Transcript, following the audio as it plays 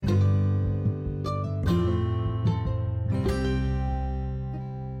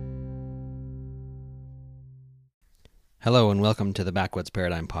Hello and welcome to the Backwoods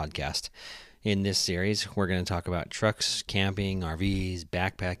Paradigm Podcast. In this series, we're going to talk about trucks, camping, RVs,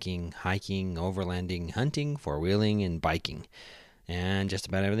 backpacking, hiking, overlanding, hunting, four-wheeling, and biking, and just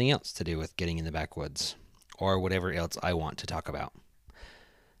about everything else to do with getting in the backwoods, or whatever else I want to talk about.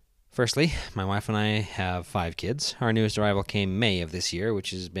 Firstly, my wife and I have 5 kids. Our newest arrival came May of this year,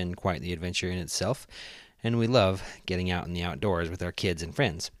 which has been quite the adventure in itself, and we love getting out in the outdoors with our kids and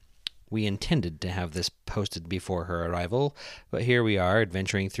friends. We intended to have this posted before her arrival, but here we are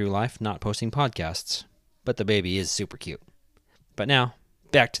adventuring through life not posting podcasts. But the baby is super cute. But now,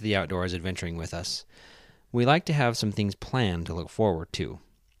 back to the outdoors adventuring with us. We like to have some things planned to look forward to.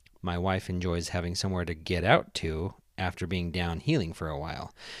 My wife enjoys having somewhere to get out to after being down healing for a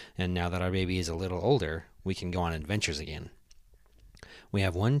while, and now that our baby is a little older, we can go on adventures again. We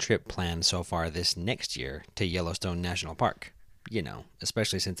have one trip planned so far this next year to Yellowstone National Park. You know,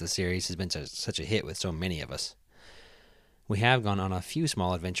 especially since the series has been such a hit with so many of us. We have gone on a few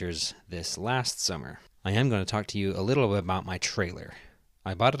small adventures this last summer. I am going to talk to you a little bit about my trailer.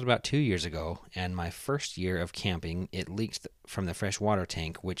 I bought it about 2 years ago, and my first year of camping, it leaked from the fresh water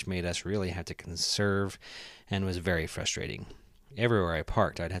tank, which made us really have to conserve and was very frustrating. Everywhere I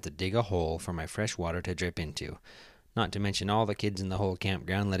parked, I'd have to dig a hole for my fresh water to drip into. Not to mention all the kids in the whole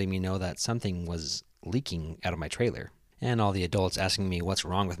campground letting me know that something was leaking out of my trailer. And all the adults asking me what's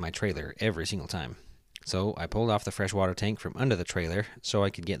wrong with my trailer every single time. So I pulled off the freshwater tank from under the trailer so I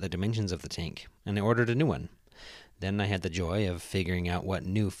could get the dimensions of the tank, and I ordered a new one. Then I had the joy of figuring out what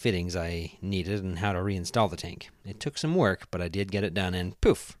new fittings I needed and how to reinstall the tank. It took some work, but I did get it done, and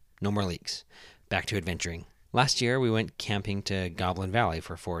poof, no more leaks. Back to adventuring. Last year we went camping to Goblin Valley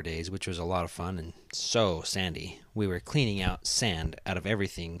for 4 days, which was a lot of fun and so sandy. We were cleaning out sand out of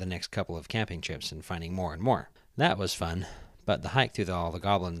everything the next couple of camping trips and finding more and more. That was fun, but the hike through all the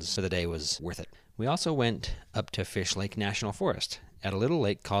goblins for the day was worth it. We also went up to Fish Lake National Forest at a little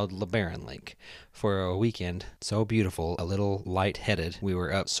lake called LeBaron Lake for a weekend. So beautiful, a little light-headed. We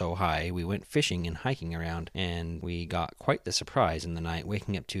were up so high, we went fishing and hiking around, and we got quite the surprise in the night,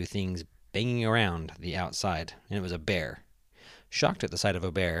 waking up to things banging around the outside, and it was a bear. Shocked at the sight of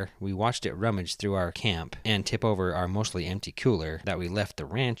a bear, we watched it rummage through our camp and tip over our mostly empty cooler that we left the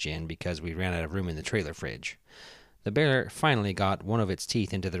ranch in because we ran out of room in the trailer fridge. The bear finally got one of its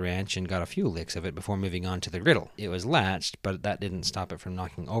teeth into the ranch and got a few licks of it before moving on to the griddle. It was latched, but that didn't stop it from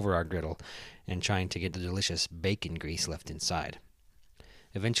knocking over our griddle and trying to get the delicious bacon grease left inside.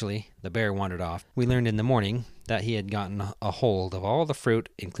 Eventually, the bear wandered off. We learned in the morning that he had gotten a hold of all the fruit,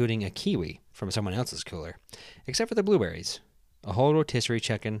 including a kiwi, from someone else's cooler, except for the blueberries, a whole rotisserie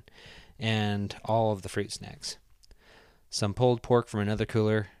chicken, and all of the fruit snacks. Some pulled pork from another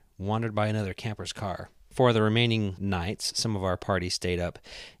cooler, wandered by another camper's car. For the remaining nights, some of our party stayed up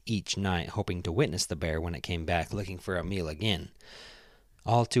each night, hoping to witness the bear when it came back, looking for a meal again.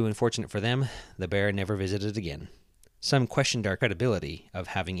 All too unfortunate for them, the bear never visited again. Some questioned our credibility of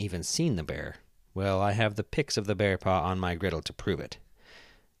having even seen the bear. Well, I have the pics of the bear paw on my griddle to prove it.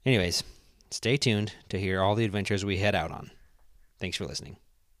 Anyways, stay tuned to hear all the adventures we head out on. Thanks for listening.